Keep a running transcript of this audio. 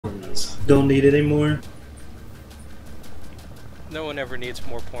Don't need it anymore. No one ever needs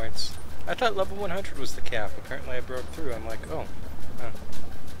more points. I thought level 100 was the cap. Apparently I broke through. I'm like, oh.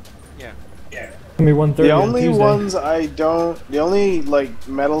 Yeah. Yeah. Give me 130 The on only Tuesday. ones I don't, the only like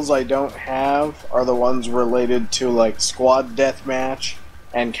medals I don't have are the ones related to like squad deathmatch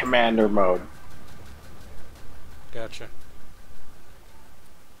and commander mode. Gotcha.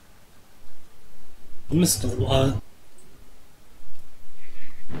 I missed a lot.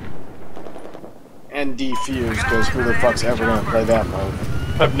 And defuse, because who the fuck's ever gonna play that mode?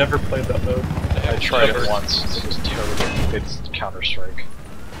 I've never played that mode. I tried it once. It's just terrible. It's Counter-Strike.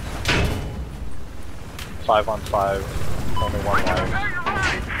 5-on-5, only one life.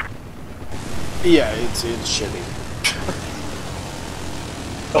 Yeah, it's shitty.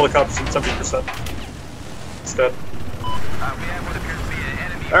 Helicopter's at 70%. It's dead.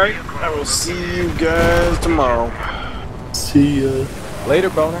 Alright, I will see you guys tomorrow. See ya. Later,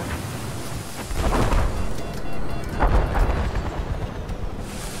 boner.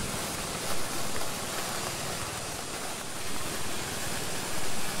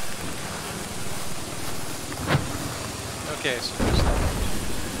 Okay, so who's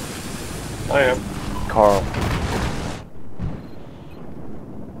left? I am. Carl.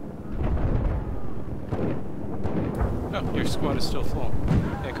 Oh, your squad is still full.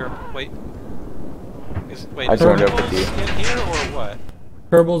 Anchor, wait. Wait, I is joined up Kerbals with you. in here or what?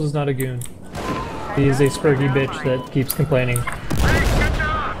 Kerbals is not a goon. He is a spurgy bitch that keeps complaining. If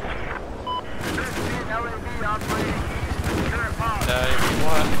you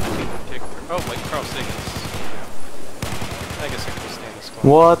want, you can take... Oh, wait, Carl Sagan's... I guess I can just stay in the squad.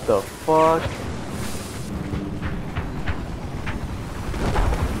 What the fuck?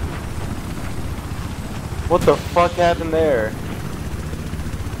 What the fuck happened there?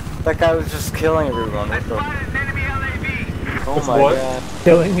 That guy was just killing everyone. What the... Oh With my what? god.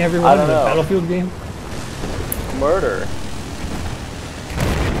 Killing everyone in don't the know. Battlefield game? Murder.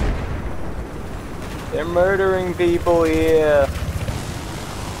 They're murdering people here.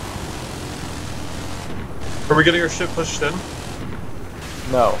 Are we getting our shit pushed in?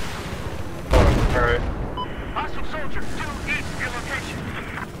 No. Oh, alright. Hostile soldier, due east of your location.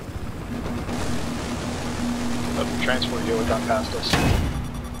 The transport dealer got past us.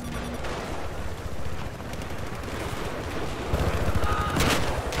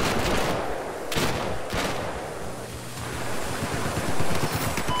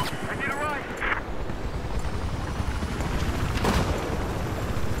 I need a ride.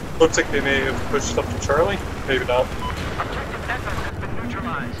 Looks like they may have pushed up to Charlie. Maybe not. Objective Echo has been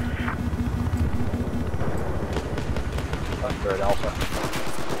neutralized. They're at Alpha.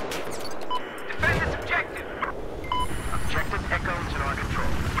 Defend this objective. Objective Echo is in our control.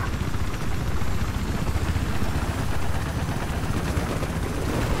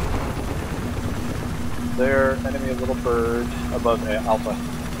 There, enemy little bird above Alpha.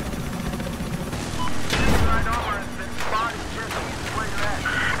 Inside armor has been spotted just east of where you're at.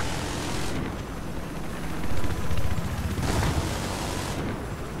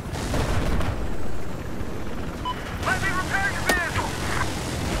 Let me repair your vehicle.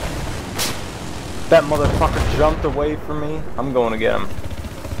 That motherfucker jumped away from me. I'm going to get him.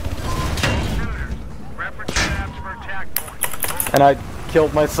 Shooters. Reference tabs for attack points. And I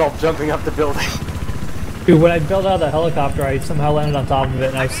killed myself jumping up the building. Dude, when I built out the helicopter, I somehow landed on top of it,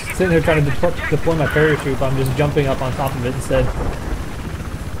 and I was sitting there trying to deploy my parachute, but I'm just jumping up on top of it instead.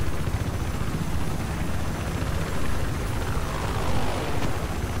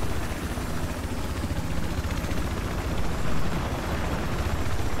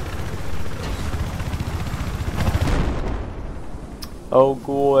 Oh,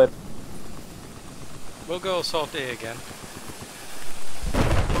 good. We'll go assault A again.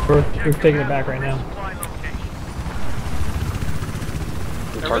 We're taking it back right now. Supply location.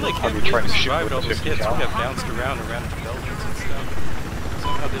 I really can't you believe trying we to shoot survived with all a those 50 hits. We cal? got bounced around buildings and stuff.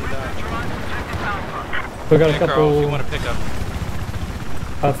 Somehow didn't die. Objective Alpha. We got a Hey, Carl, if couple, you want to pick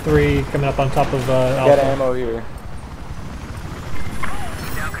up... three coming up on top of Got Alpha. ammo here.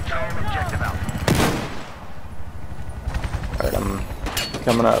 Now control objective Alpha. Alright, I'm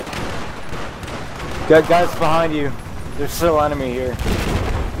coming up. Got guys behind you. There's still enemy here.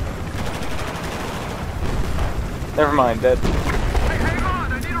 Never mind, dead. Hey, hang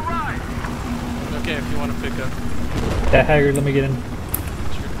on, I need a ride. Okay, if you want to pick up... Yeah, Haggard, let me get in.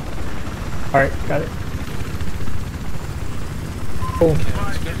 Sure. Alright, got it. Cool. Okay,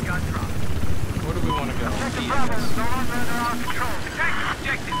 let's go. Where do we want to go? Objective B, I Bravo is guess. no longer under our control. Protect the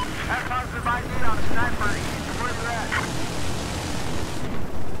objective. Have positive ID on a sniper east of where you're at.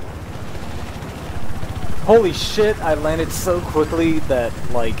 Holy shit, I landed so quickly that,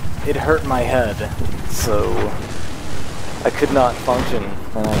 like, it hurt my head. So, I could not function,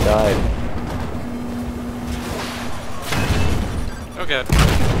 and I died. Oh god.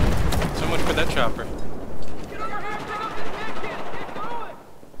 So much for that chopper.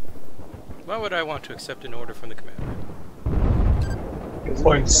 Why would I want to accept an order from the commander?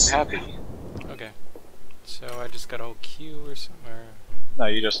 Points. Happy. Okay. So I just got a whole queue or somewhere. No,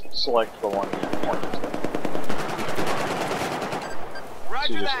 you just select the one you want to.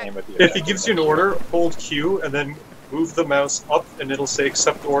 So you just aim at the If he gives you an order, hold Q and then move the mouse up and it'll say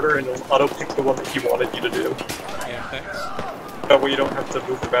accept order and it'll auto pick the one that he wanted you to do. Yeah, thanks. That way you don't have to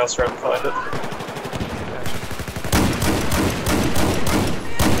move the mouse around to find it.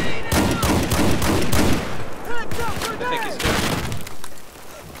 I think he's good.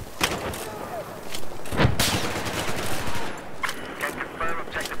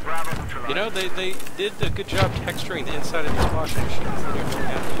 You know, they did a good job texturing the inside of these washing machines. They don't really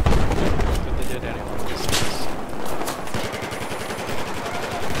have to, but they did anyway.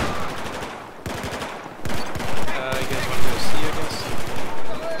 You guys want to go see, I guess?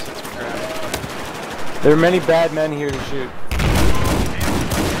 Since we're crowded. There are many bad men here to shoot.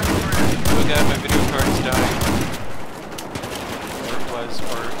 Oh god, my video card is dying. Or it was,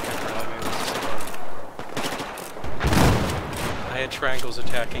 or I don't know, maybe it's just I had triangles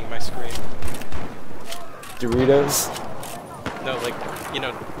attacking my screen. Doritos? No, like, you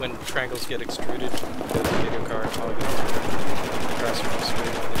know, when triangles get extruded, the video card all goes across from the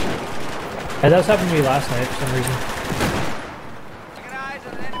screen when they shoot. Hey, that was happening to me last night for some reason.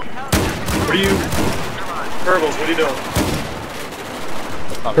 What are you... Purbles, what are you doing?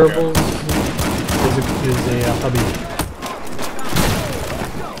 Purple is a hubby.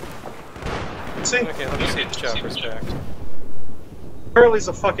 See? Okay, let me see if the chopper's back. Charlie's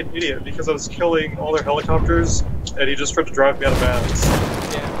a fucking idiot because I was killing all their helicopters and he just tried to drive me out of bounds.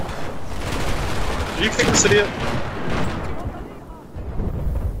 Yeah. Did you kick this idiot?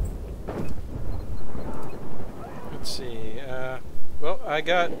 Let's see, well, I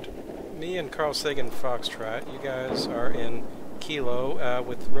got me and Carl Sagan Foxtrot. You guys are in Kilo,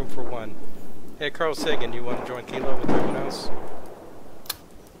 with room for one. Hey, Carl Sagan, you want to join Kilo with everyone else?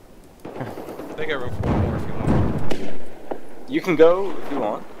 They got room for one more if you want. You can go if you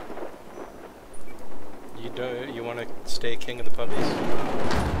want. You want to stay king of the puppies?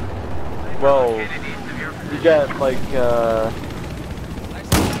 Well, you got, like,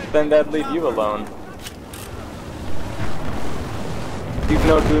 then that'd leave you alone. You've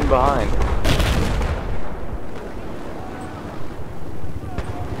no doom behind.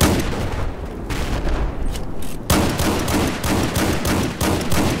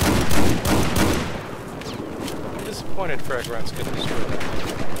 I'm disappointed Fragrance couldn't destroy that.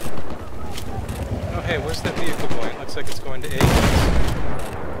 Oh hey, where's that vehicle going? Looks like it's going to A.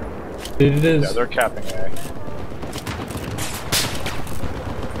 It is. Yeah, they're capping A.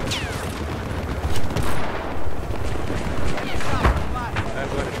 I'm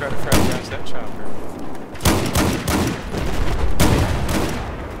going to try to Fragrance that chopper.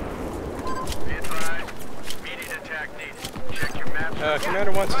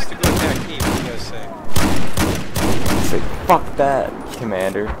 Commander wants us to go attack E, what do you guys say? Say, fuck that,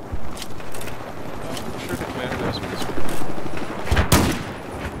 Commander. I'm sure the commander knows what this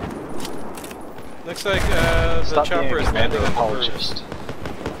Looks like the Stop chopper being a is landing on the apologist.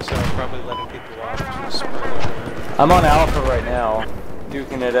 bird. So probably letting people off to spread over. I'm on Alpha right now,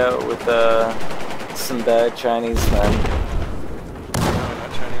 duking it out with some bad Chinese men. No,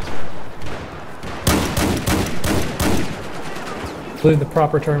 not Chinese. I believe the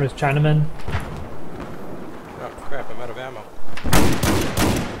proper term is Chinamen. Oh crap, I'm out of ammo.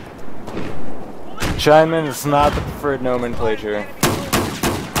 Chinaman is not the preferred nomenclature.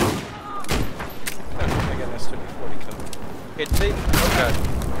 I got an SW-40 coming. Oh god.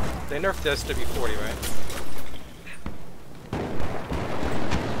 They nerfed the SW-40, right?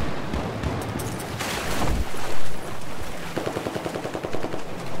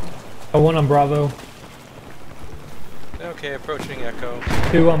 One on Bravo. Okay, approaching Echo.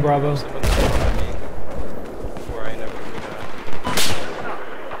 2 on Bravo. Someone's shooting at me before I know where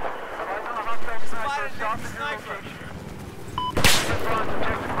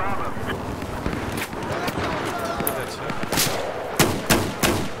that's it.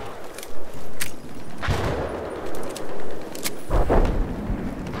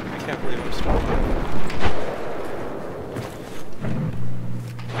 I can't believe I'm still alive.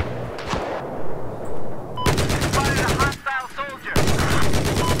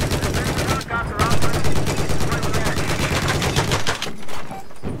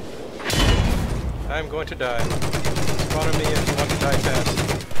 I'm going to die. Spawn on me if you want to die fast.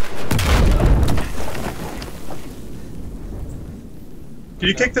 Can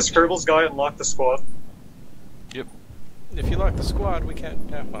you kick this Kerbals guy and lock the squad? Yep. If you lock the squad, we can't.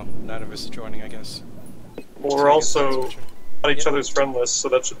 Yeah, well, none of us are joining, I guess. Well, we're also Switching. on each Yep. other's friend list, so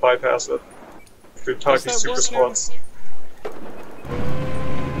that should bypass it. If you're Does talking that super work now? squads.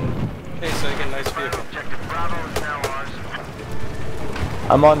 Hey, so I get a nice vehicle. Objective Bravo is now ours.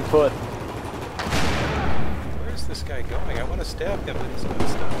 I'm on foot. Where's this guy going? I want to stab him, but he's not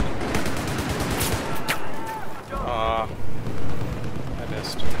stopping. Aw. I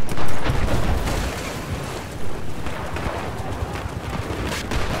missed.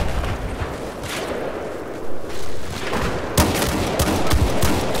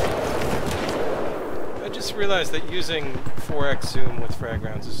 I just realized that using 4x zoom with frag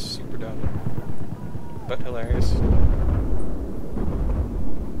rounds is super dumb. But hilarious.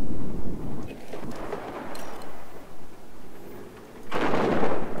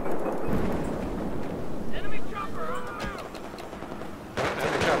 Enemy chopper on the move.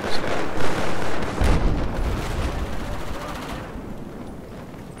 Enemy chopper's down.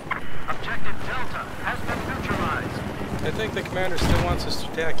 Objective Delta has been neutralized. I think the commander still wants us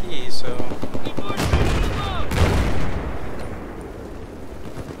to attack E, so...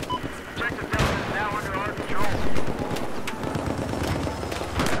 Objective Delta is now under our control.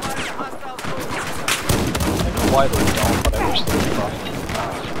 I know why they don't, but I wish they would try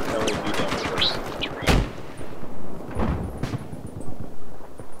LED damage versus the tree.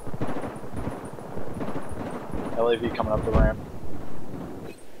 LAV coming up the ramp.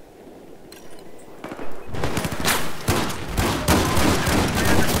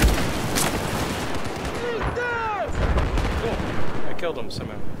 Cool. I killed him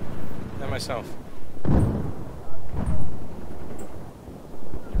somehow. Not myself.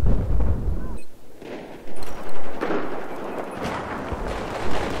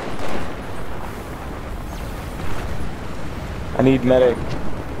 I need medic.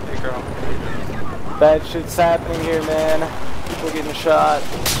 Hey, girl. Bad shit's happening here, man. People getting shot.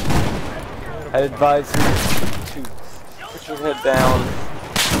 I advise you to put your head down.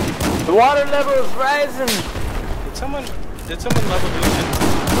 The water level is rising. Did someone level boost it?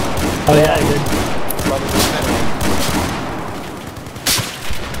 Oh yeah, I did.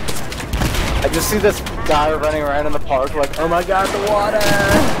 I just see this guy running around in the park like, oh my god, the water!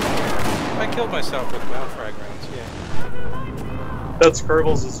 I killed myself with mount frag rounds, yeah. That's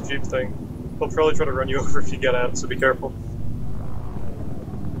Kerbals' Jeep thing. They'll probably try to run you over if you get at it, so be careful.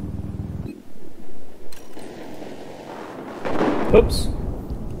 Oops.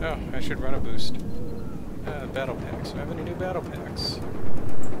 Oh, I should run a boost. Battle packs. Do I have any new battle packs?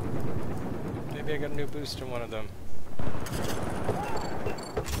 Maybe I got a new boost in one of them.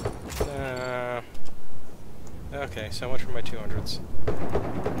 Okay, so much for my 200s.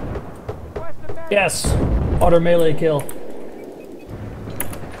 Yes. Auto melee kill.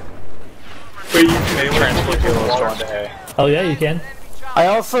 Wait, you can melee Transfer people kilos water. going to A. Oh yeah, you can. I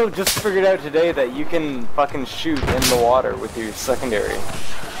also just figured out today that you can fucking shoot in the water with your secondary.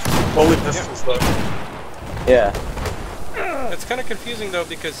 Only pistols though. Yeah. It's kind of confusing though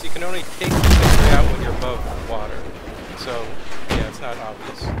because you can only take the picture out when you're above water. So, yeah, it's not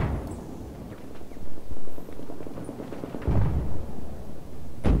obvious.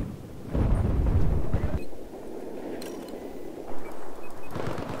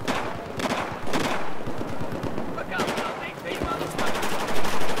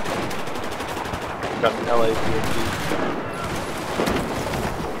 Got an LAV.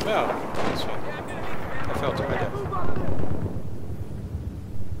 Well, this one. I fell to my death.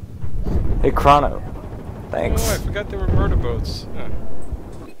 Hey, Chrono. Oh, I Thanks. forgot there were murder boats. Huh.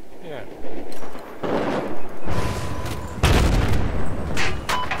 Yeah.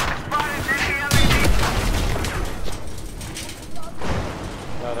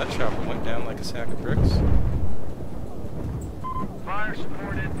 Wow, that chopper went down like a sack of bricks. Fire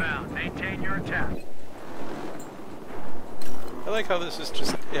support inbound. Maintain your attack. I like how this is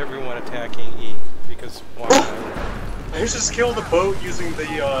just everyone attacking E, because why not? I just killed a boat using the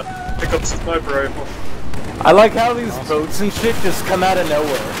pickup sniper rifle. I like how these boats and shit just come out of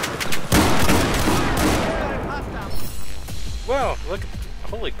nowhere. Wow, look,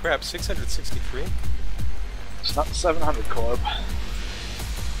 holy crap, 663? It's not 700 club.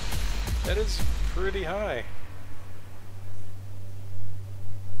 That is pretty high.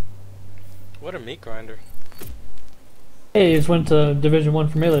 What a meat grinder. Hey, you just went to Division 1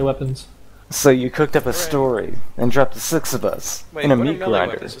 for melee weapons. So you cooked up a story and dropped the 6 of us Wait, in a what meat melee grinder.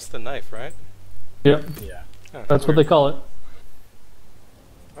 weapon? It's just the knife, right? Yep. Yeah. Huh, That's what they weird. call it.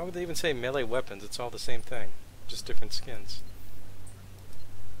 Why would they even say melee weapons? It's all the same thing, just different skins.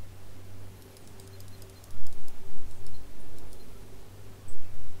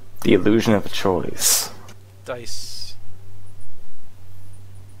 The illusion of a choice. Dice.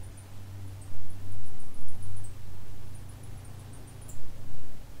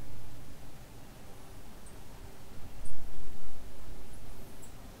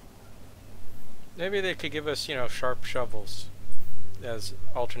 Maybe they could give us, you know, sharp shovels as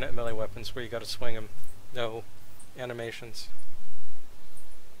alternate melee weapons where you gotta swing them. No animations.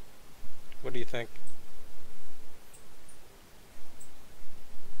 What do you think?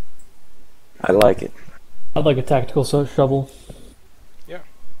 I like it. I'd like a tactical shovel.